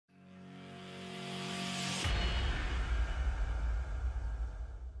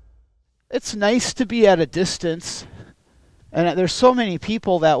it's nice to be at a distance. And there's so many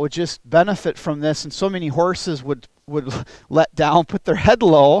people that would just benefit from this, and so many horses would let down, put their head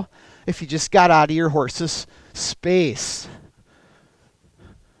low if you just got out of your horse's space.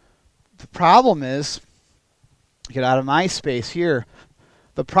 The problem is, get out of my space here.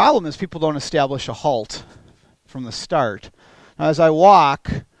 The problem is people don't establish a halt from the start. Now, as I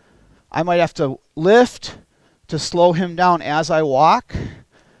walk, I might have to lift to slow him down as I walk.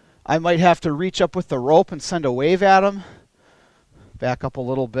 I might have to reach up with the rope and send a wave at him. Back up a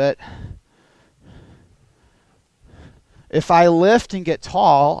little bit. If I lift and get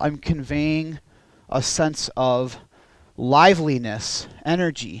tall, I'm conveying a sense of liveliness,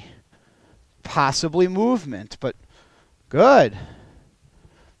 energy, possibly movement, but good.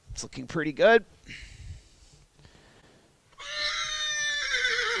 It's looking pretty good.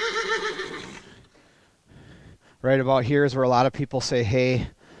 Right about here is where a lot of people say hey,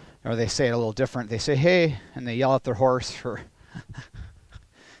 or they say it a little different. They say hey, and they yell at their horse for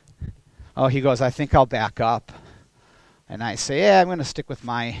oh, he goes, I think I'll back up. And I say, yeah, I'm going to stick with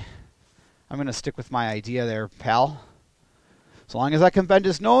my idea there, pal. As long as I can bend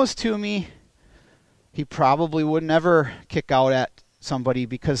his nose to me, he probably would never kick out at somebody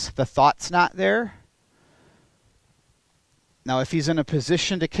because the thought's not there. Now, if he's in a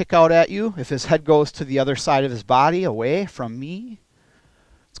position to kick out at you, if his head goes to the other side of his body, away from me,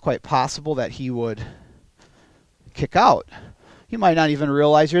 it's quite possible that he would kick out. He might not even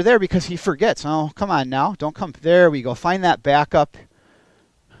realize you're there because he forgets. Oh, come on now. Don't come. There we go. Find that backup.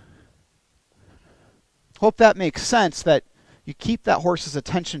 Hope that makes sense, that you keep that horse's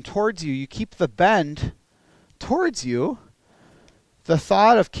attention towards you. You keep the bend towards you. The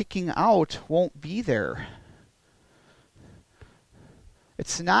thought of kicking out won't be there.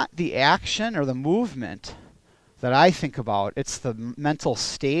 It's not the action or the movement that I think about. It's the mental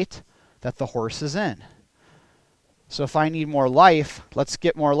state that the horse is in. So if I need more life, let's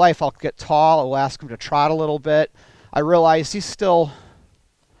get more life. I'll get tall. I'll ask him to trot a little bit. I realize he's still...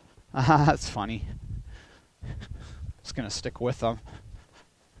 that's funny. Just going to stick with him.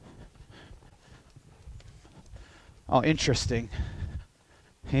 Oh, interesting.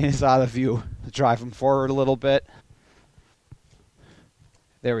 He's out of view. Drive him forward a little bit.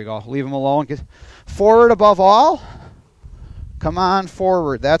 There we go. Leave him alone. Get forward above all. Come on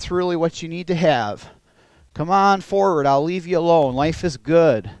forward. That's really what you need to have. Come on forward. I'll leave you alone. Life is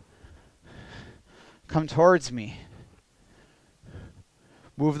good. Come towards me.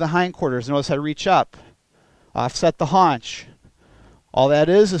 Move the hindquarters. Notice I reach up. Offset the haunch. All that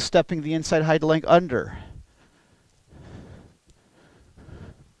is stepping the inside hind leg under.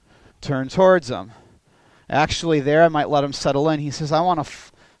 Turn towards him. Actually, there I might let him settle in. He says, I want to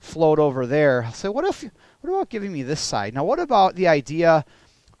float over there. I'll say, what about giving me this side? Now, what about the idea,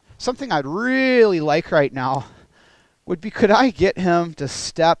 something I'd really like right now would be, could I get him to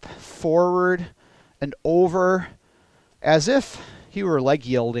step forward and over as if he were leg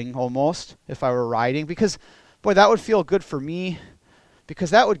yielding almost, if I were riding? Because, boy, that would feel good for me,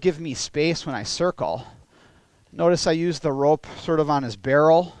 because that would give me space when I circle. Notice I use the rope sort of on his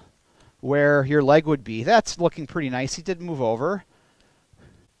barrel, where your leg would be. That's looking pretty nice. He did move over.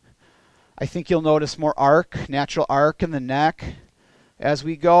 I think you'll notice more arc, natural arc in the neck as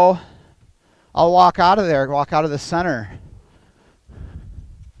we go. I'll walk out of there, walk out of the center.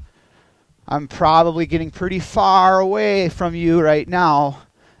 I'm probably getting pretty far away from you right now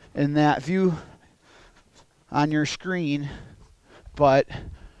in that view on your screen, but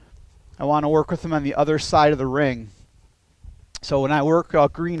I want to work with him on the other side of the ring. So when I work a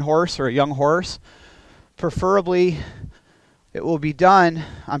green horse or a young horse, preferably it will be done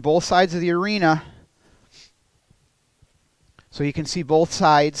on both sides of the arena. So you can see both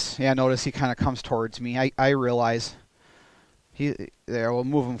sides. Yeah, notice he kind of comes towards me. I realize. There, we'll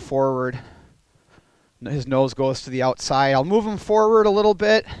move him forward. His nose goes to the outside. I'll move him forward a little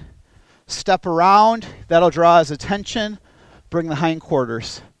bit. Step around. That'll draw his attention. Bring the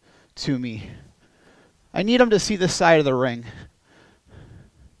hindquarters to me. I need him to see this side of the ring.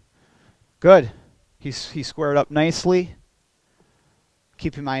 Good. He squared up nicely.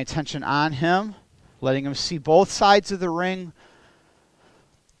 Keeping my attention on him. Letting him see both sides of the ring.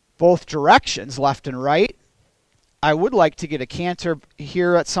 Both directions, left and right. I would like to get a canter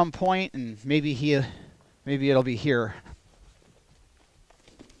here at some point, and maybe it'll be here.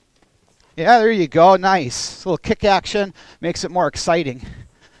 Yeah, there you go. Nice. A little kick action makes it more exciting.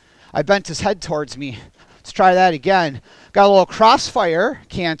 I bent his head towards me. Let's try that again. Got a little crossfire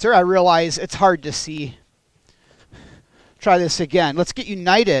canter. I realize it's hard to see. Try this again. Let's get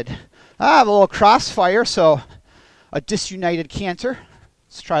united. I have a little crossfire, so a disunited canter.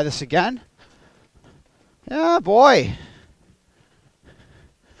 Let's try this again. Yeah, boy.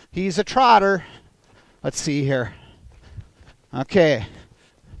 He's a trotter. Let's see here. Okay.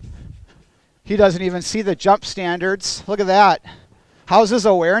 He doesn't even see the jump standards. Look at that. How's his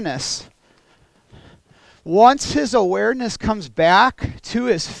awareness? Once his awareness comes back to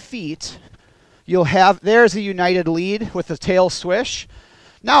his feet, you'll have, there's a united lead with the tail swish.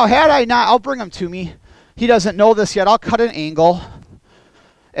 Now, had I not, I'll bring him to me. He doesn't know this yet. I'll cut an angle.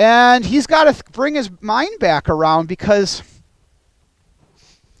 And he's got to bring his mind back around because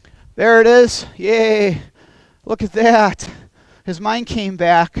there it is. Yay. Look at that. His mind came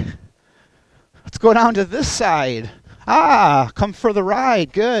back. Let's go down to this side. Ah, come for the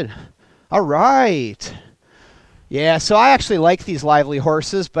ride. Good. All right. Yeah, so I actually like these lively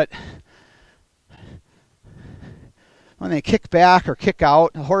horses, but when they kick back or kick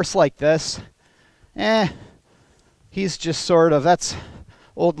out, a horse like this, he's just sort of, that's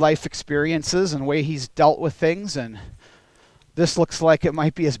old life experiences and way he's dealt with things, and this looks like it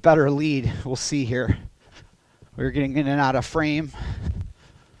might be his better lead. We'll see here. We're getting in and out of frame.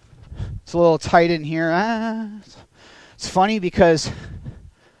 It's a little tight in here. It's funny because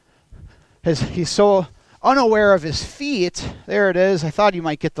he's so unaware of his feet. There it is. I thought he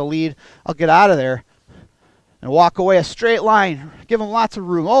might get the lead. I'll get out of there and walk away a straight line. Give him lots of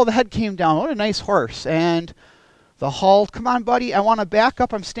room. Oh, the head came down. What a nice horse. And the halt. Come on, buddy. I want to back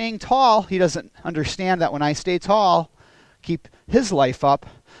up. I'm staying tall. He doesn't understand that when I stay tall, keep his life up.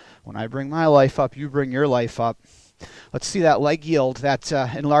 When I bring my life up, you bring your life up. Let's see that leg yield. That's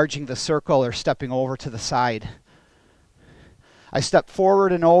enlarging the circle or stepping over to the side. I step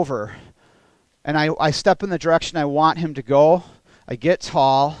forward and over. And I step in the direction I want him to go. I get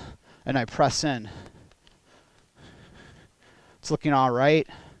tall, and I press in. It's looking all right.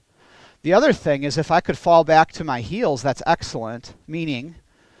 The other thing is if I could fall back to my heels, that's excellent. Meaning,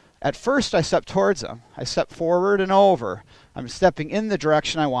 at first I step towards him. I step forward and over. I'm stepping in the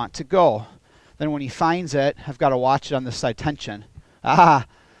direction I want to go. Then when he finds it, I've got to watch it on this side. Tension. Ah,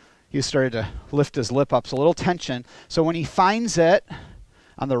 he started to lift his lip up. So a little tension. So when he finds it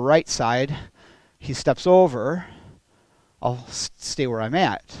on the right side, he steps over. I'll stay where I'm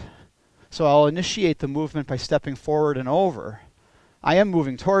at. So I'll initiate the movement by stepping forward and over. I am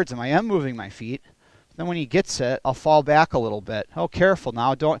moving towards him. I am moving my feet. Then when he gets it, I'll fall back a little bit. Oh, careful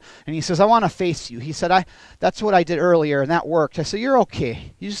now. Don't. And he says, I want to face you. He said, that's what I did earlier, and that worked. I said, you're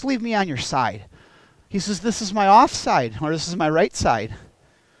okay. You just leave me on your side. He says, this is my off side, or this is my right side.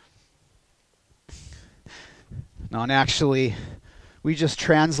 No, and actually, we just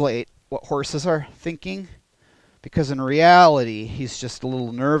translate what horses are thinking, because in reality, he's just a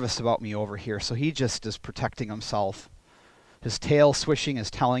little nervous about me over here, so he just is protecting himself. His tail swishing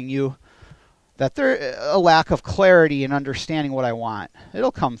is telling you that there's a lack of clarity in understanding what I want.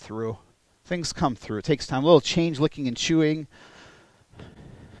 It'll come through. Things come through. It takes time. A little change, licking and chewing.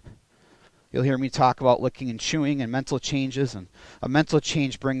 You'll hear me talk about licking and chewing and mental changes, and a mental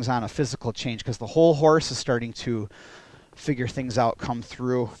change brings on a physical change because the whole horse is starting to figure things out, come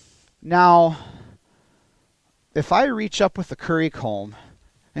through. Now, if I reach up with the curry comb,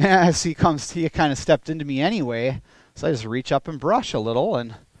 as he comes, he kind of stepped into me anyway, so I just reach up and brush a little,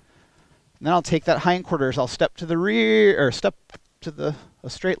 and then I'll take that hindquarters. I'll step to the rear, or step to a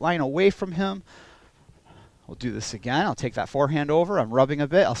straight line away from him. We'll do this again. I'll take that forehand over. I'm rubbing a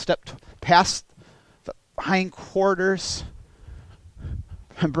bit. I'll step past the hindquarters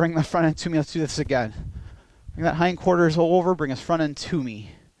and bring the front end to me. Let's do this again. Bring that hindquarters over, bring his front end to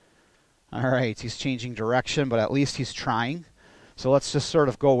me. All right, he's changing direction, but at least he's trying. So let's just sort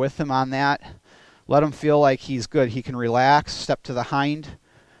of go with him on that. Let him feel like he's good. He can relax, step to the hind,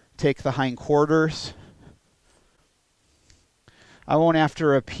 take the hindquarters. I won't have to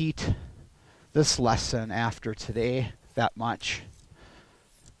repeat this lesson after today that much.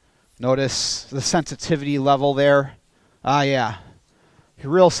 Notice the sensitivity level there. Ah, yeah,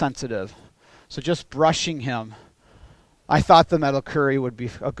 real sensitive. So just brushing him. I thought the metal curry would be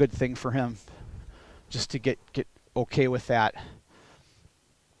a good thing for him, just to get okay with that.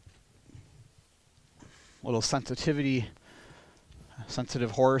 Little sensitivity,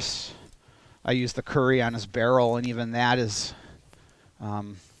 sensitive horse. I use the curry on his barrel, and even that is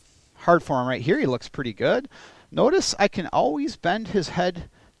hard for him. Right here, he looks pretty good. Notice I can always bend his head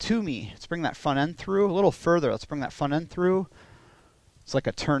to me. Let's bring that front end through a little further. Let's bring that front end through. It's like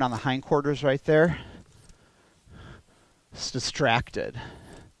a turn on the hindquarters right there. It's distracted.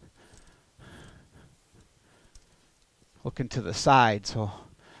 Looking to the side, so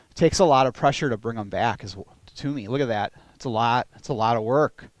it takes a lot of pressure to bring him back to me. Look at that. It's a lot. It's a lot of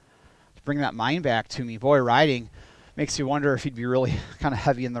work to bring that mind back to me. Boy, riding. Makes you wonder if he'd be really kind of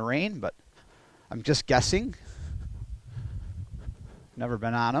heavy in the rein, but I'm just guessing. Never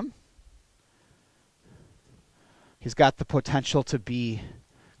been on him. He's got the potential to be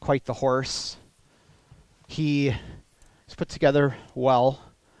quite the horse. He's put together well.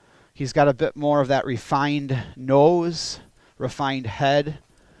 He's got a bit more of that refined nose, refined head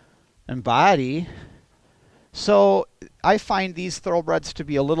and body. So I find these thoroughbreds to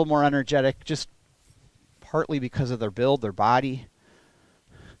be a little more energetic, just partly because of their build, their body.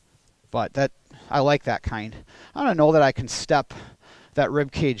 But that I like that kind. I don't know that I can step that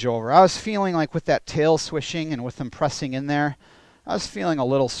rib cage over. I was feeling like with that tail swishing and with them pressing in there, I was feeling a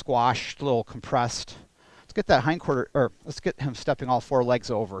little squashed, a little compressed. Let's get that hindquarter, or let's get him stepping all four legs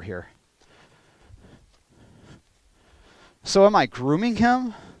over here. So am I grooming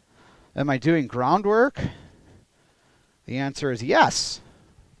him? Am I doing groundwork? The answer is yes.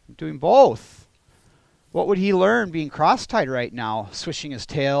 I'm doing both. What would he learn being cross-tied right now, swishing his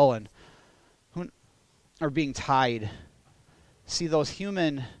tail and or being tied? See, those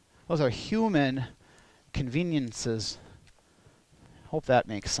are human conveniences. Hope that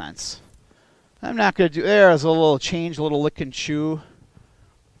makes sense. I'm not going to do, there's a little change, a little lick and chew.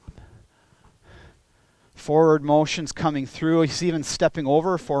 Forward motions coming through. He's even stepping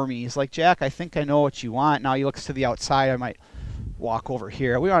over for me. He's like, Jack, I think I know what you want. Now he looks to the outside. I might walk over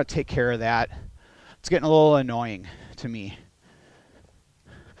here. We want to take care of that. It's getting a little annoying to me.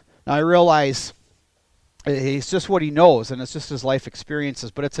 Now I realize it's just what he knows, and it's just his life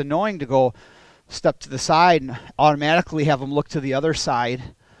experiences, but it's annoying to go step to the side and automatically have him look to the other side.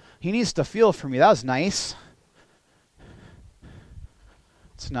 He needs to feel for me. That was nice.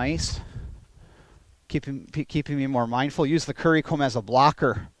 It's nice. Keeping me more mindful. Use the curry comb as a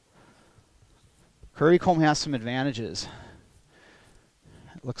blocker. Curry comb has some advantages.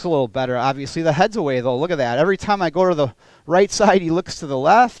 It looks a little better. Obviously, the head's away, though. Look at that. Every time I go to the right side, he looks to the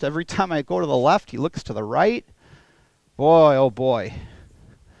left. Every time I go to the left, he looks to the right. Boy, oh boy.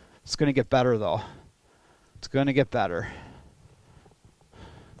 It's going to get better, though. It's going to get better.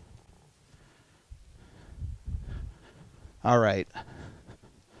 All right.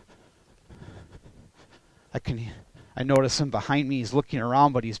 I notice him behind me. He's looking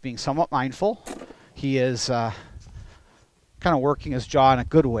around, but he's being somewhat mindful. He is kind of working his jaw in a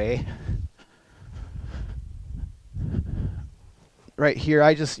good way. Right here,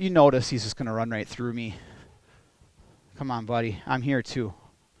 you notice he's just going to run right through me. Come on, buddy. I'm here too.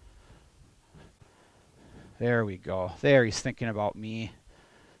 There we go. There, he's thinking about me.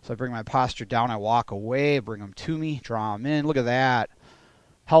 So I bring my posture down. I walk away, bring him to me, draw him in. Look at that.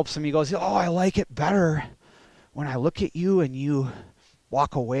 Helps him. He goes, oh, I like it better when I look at you and you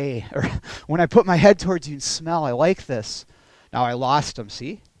walk away. Or when I put my head towards you and smell. I like this. Now I lost him,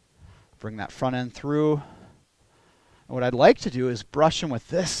 see? Bring that front end through. And what I'd like to do is brush him with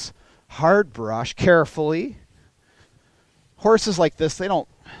this hard brush carefully. Horses like this, they don't...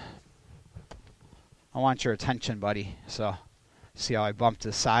 I want your attention, buddy. So, see how I bumped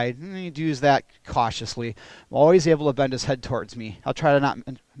his side? And you use that cautiously. I'm always able to bend his head towards me. I'll try to not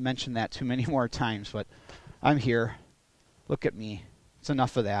mention that too many more times, but I'm here. Look at me. It's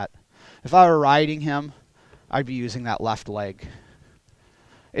enough of that. If I were riding him, I'd be using that left leg.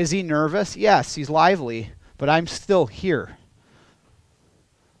 Is he nervous? Yes, he's lively, but I'm still here.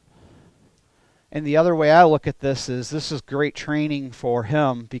 And the other way I look at this is great training for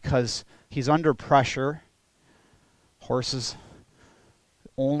him because he's under pressure. Horses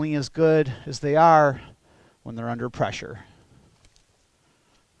only as good as they are when they're under pressure.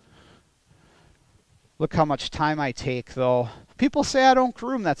 Look how much time I take, though. People say I don't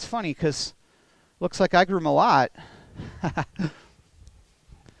groom. That's funny because looks like I groom a lot.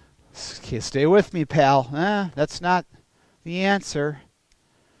 Okay, stay with me, pal. That's not the answer.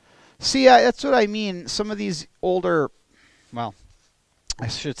 See, that's what I mean. Some of these older, well, I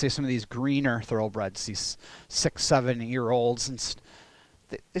should say some of these greener thoroughbreds, these 6-7-year-olds, and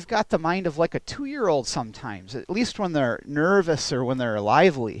they've got the mind of like a 2-year-old sometimes, at least when they're nervous or when they're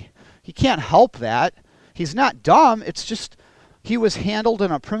lively. He can't help that. He's not dumb. It's just he was handled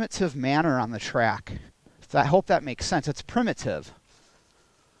in a primitive manner on the track. I hope that makes sense. It's primitive.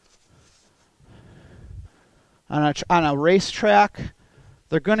 On a racetrack,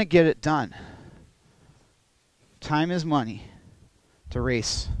 they're going to get it done. Time is money to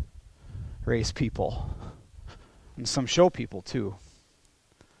race people. And some show people too.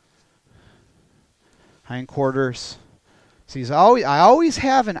 Hindquarters. See, I always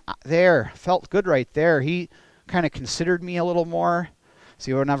have felt good right there. He kind of considered me a little more.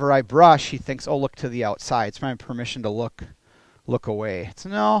 See, whenever I brush, he thinks, oh, look to the outside. It's my permission to look away. It's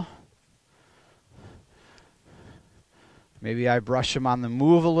no. Maybe I brush him on the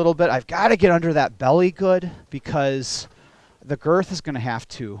move a little bit. I've got to get under that belly good because the girth is going to have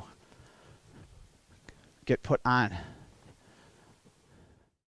to get put on.